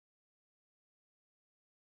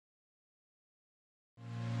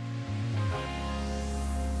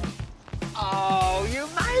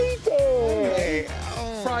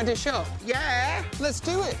find a shop? Yeah. Let's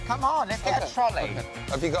do it. Come on, let's get a trolley. Okay.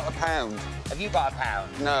 Have you got a pound? Have you got a pound?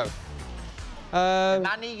 No.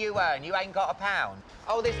 Money you earn, you ain't got a pound.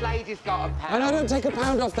 Oh, this lady's got a pound. And I don't take a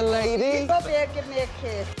pound off the lady. Robbie, give me a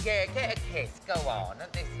kiss. Yeah, get a kiss. Go on.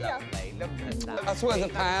 Isn't this lovely? Look at that. That's worth a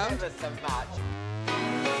pound. Ever so much.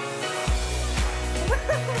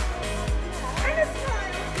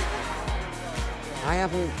 I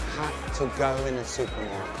haven't had to go in a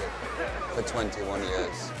supermarket for 21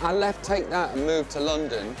 years. I left Take That and moved to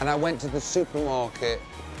London, and I went to the supermarket,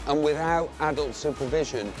 and without adult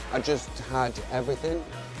supervision, I just had everything,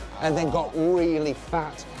 and then got really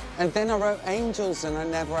fat. And then I wrote Angels, and I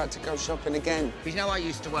never had to go shopping again. You know, I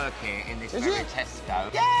used to work here in this Did very you?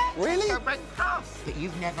 Tesco. Yeah, Really? Tesco Brent Cross. But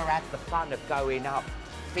you've never had the fun of going up,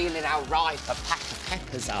 feeling how ripe a pack of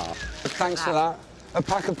peppers are. Thanks for that. A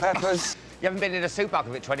pack of peppers. You haven't been in a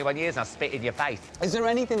supermarket for 21 years and I spit in your face. Is there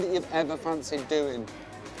anything that you've ever fancied doing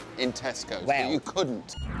in Tesco that you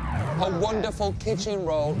couldn't? A wonderful kitchen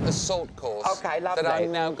roll assault course. Okay, lovely. That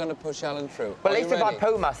I'm now going to push Ellen through. Well, at least if I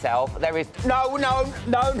poo myself, there is... No.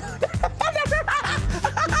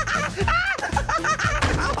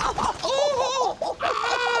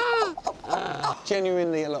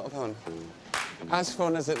 Genuinely a lot of fun. As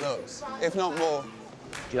fun as it looks, if not more.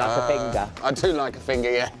 Do you like a finger? I do like a finger,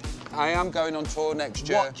 yeah. I am going on tour next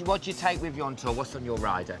year. What do you take with you on tour? What's on your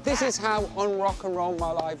rider? This is how on rock and roll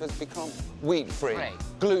my life has become. Wheat-free,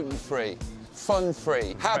 gluten-free,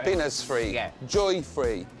 fun-free, happiness-free,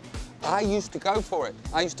 joy-free. I used to go for it.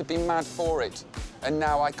 I used to be mad for it. And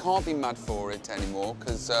now I can't be mad for it anymore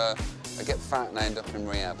because I get fat and I end up in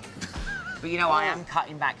rehab. But you know, I am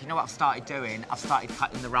cutting back. You know what I've started doing? I've started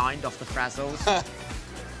cutting the rind off the frazzles.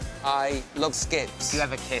 I love skips. Do you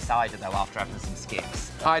ever kiss Ida, though, after having some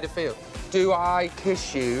skips? Ida Field, do I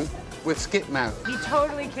kiss you with skip mouth? He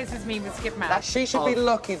totally kisses me with skip mouth. She should be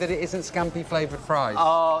lucky that it isn't scampi flavoured fries.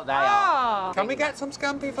 Oh, they are. Can we get some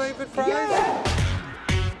scampi flavoured fries? Yeah.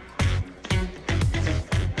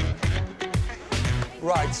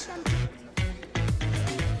 Right.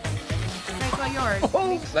 Can I yours?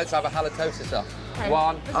 Oh. Let's have a halitosis off. Okay.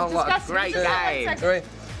 One. Oh, what a great game. 3.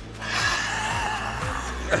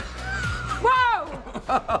 Whoa!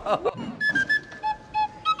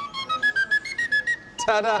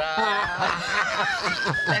 Ta-da!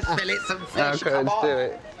 Let's fill it some fish. Okay, let's do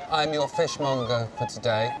it. I'm your fishmonger for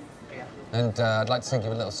today. And I'd like to sing you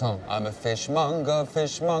a little song. I'm a fishmonger,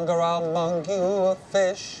 fishmonger, I'll mong you a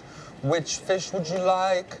fish. Which fish would you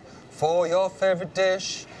like for your favourite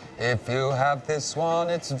dish? If you have this one,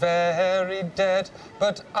 it's very dead.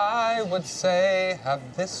 But I would say have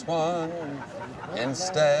this one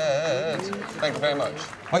instead. Thank you very much.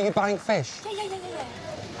 Are you buying fish? Yeah.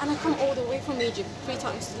 And I come all the way from Egypt 3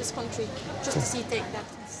 times to this country just to see Take That.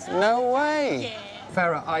 No way. Yeah.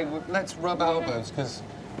 Farah, let's rub elbows, because...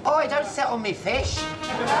 Oh, don't sit on me fish.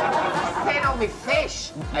 Sit on me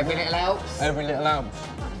fish. Every little helps. Every little helps.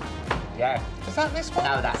 Yeah. Is that this one?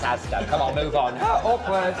 No, that's Asda. Come on, move on.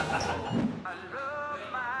 Awkward.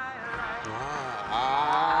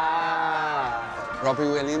 Robbie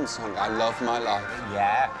Williams song, I Love My Life.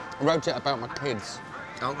 Yeah. I wrote it about my kids.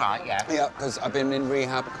 All right, yeah. Yeah, because I've been in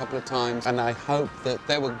rehab a couple of times, and I hope that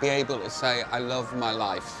they will be able to say, I love my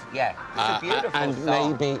life. Yeah, it's a beautiful and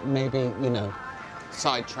song. maybe, you know,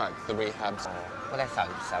 sidetrack the rehabs. Well, let's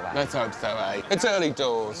hope so, eh? Let's hope so, eh? It's early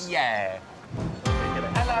doors. Yeah.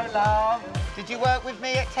 Hello, love. Did you work with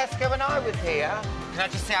me at Tesco when I was here? Can I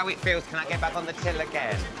just see how it feels? Can I get back on the till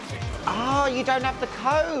again? Oh, you don't have the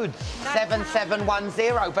code.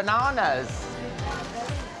 7710 bananas.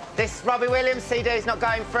 This Robbie Williams CD is not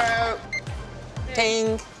going through.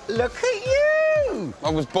 Ting. Look at you. I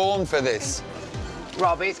was born for this.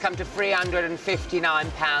 Robbie, it's come to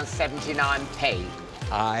 £359.79p.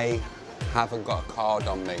 I haven't got a card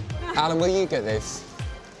on me. Alan, will you get this?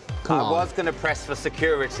 Come on. I was going to press for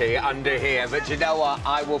security under here, but you know what?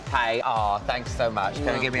 I will pay. Oh, thanks so much.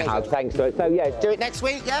 Can you give me a hug? Thanks. So, yeah, do it next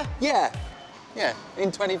week, yeah? Yeah,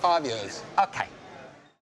 in 25 years. OK.